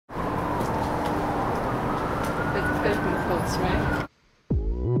That's right.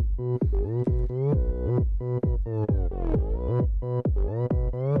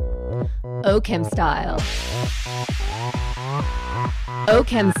 OChem Style.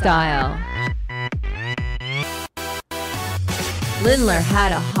 OChem Style. Lindlar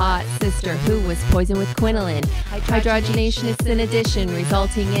had a hot sister who was poisoned with quinoline. Hydrogenation is an addition,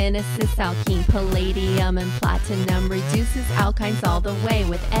 resulting in a cis alkene. Palladium and Platinum reduces alkynes all the way.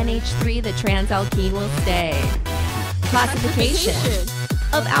 With NH3, the trans alkene will stay. Classification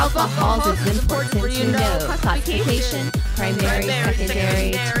of alcohols is important to know. Classification, primary,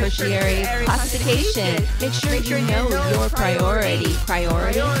 secondary, tertiary. Classification, make sure you know your priority.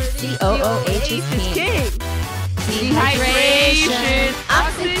 Priority, COOH is king. Dehydration,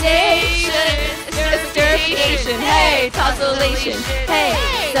 oxidation, esterification, hey, tosylation, hey,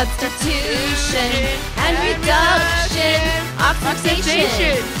 substitution, and reduction,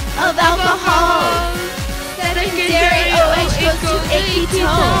 oxidation of alcohol, secondary OH goes to a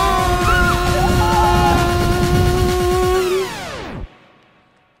ketone.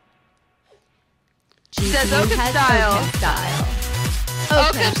 Says OChem Style.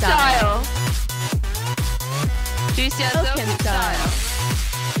 OChem Style. GCU OChem Style.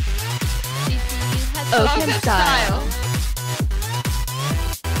 OChem Style.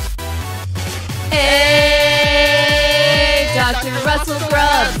 Hey, Dr. Russell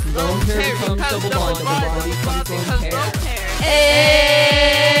Grubbs. Lone pair becomes double bond becomes lone pair.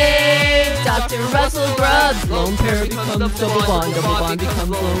 Hey, Dr. Russell Grubbs. Lone pair becomes double bond becomes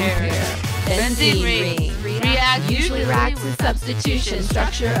lone pair. Benzene ring. Usually reacts with substitution.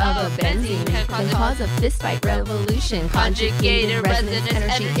 Structure of a benzene ring can cause a fistfight revolution. Conjugated resonance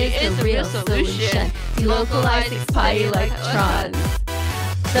energy is the real solution. Delocalized pi electrons.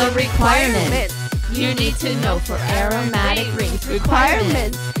 The requirements you need to know for aromatic rings.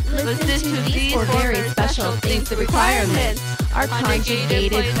 Requirements. Listen to these for very special things. The requirements are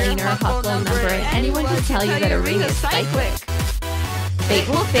conjugated planar Huckle number, and anyone can tell you that a ring is cyclic. Fate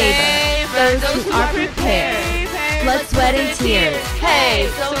will favor those who are prepared. Blood, sweat, and tears. Hey,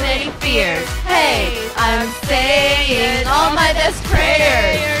 so many fears. Hey, I'm saying all my best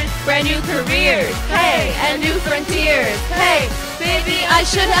prayers. Brand new careers. Hey, and new frontiers. Hey, maybe I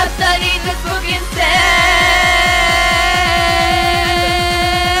should have studied this book instead.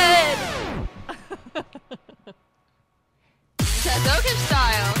 Says OChem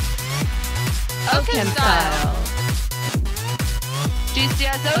Style. OChem Style. GCU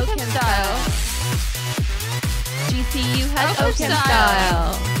has OChem Style. GCU has OChem OChem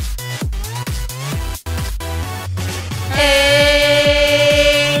Style. Style.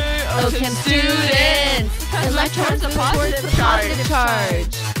 Hey, OChem students. Electrons are positive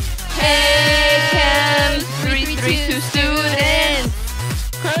charge. Hey, Chem 332 students.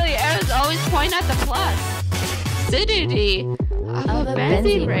 Curly arrows always point at the plus. Acidity of a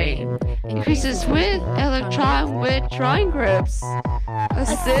benzene ring increases with electron withdrawing groups.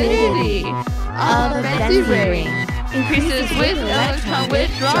 Acidity of a benzene ring increases with electron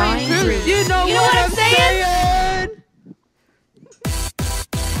withdrawing groups. You know what I'm saying?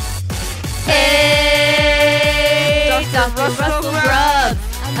 Hey, Dr. Russell Grubbs.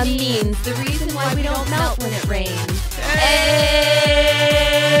 Amines, the reason why we don't melt when it rains.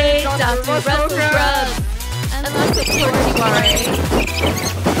 Hey, Dr. Russell Grubbs. Unless of course you are a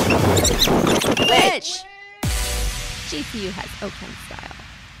witch. GCU has OChem Style.